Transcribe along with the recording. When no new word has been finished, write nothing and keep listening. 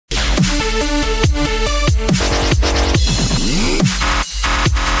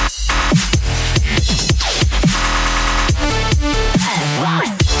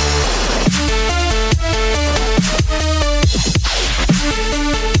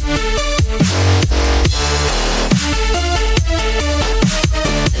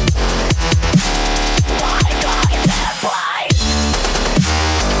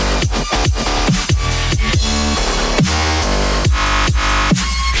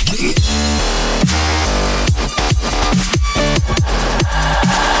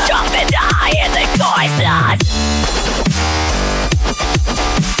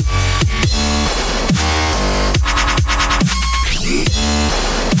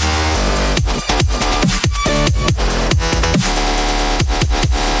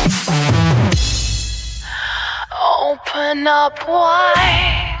open up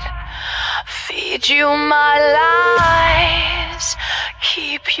wide, feed you my lies,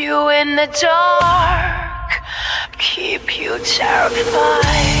 keep you in the dark, keep you terrified.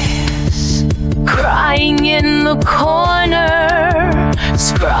 Crying in the corner,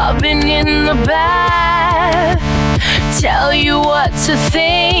 scrubbing in the bath, tell you what to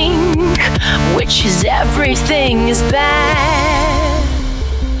think, which is everything is bad.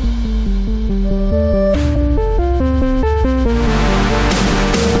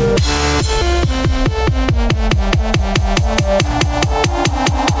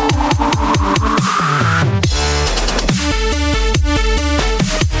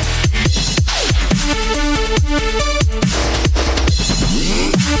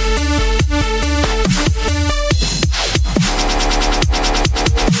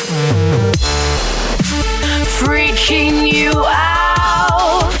 Freaking you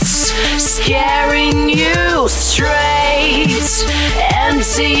out, scaring you straight,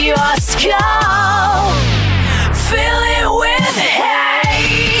 empty your skull, fill it with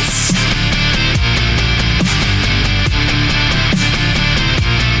hate.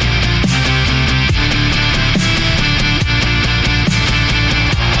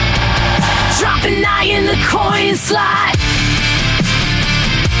 Drop an eye in the coin slot,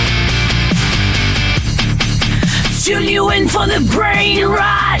 tune you in for the brain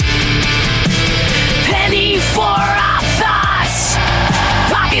rot, penny for our thoughts,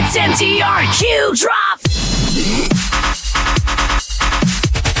 pockets empty, our cue drops.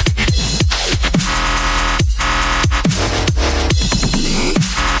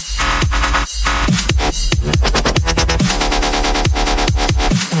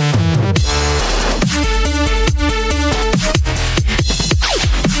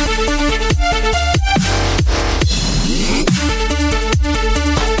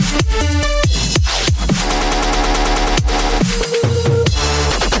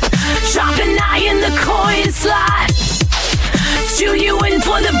 Slot, tune you in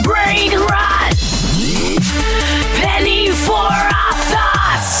for the brain rot, penny for our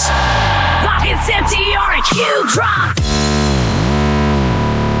thoughts, pockets empty, our cue drop.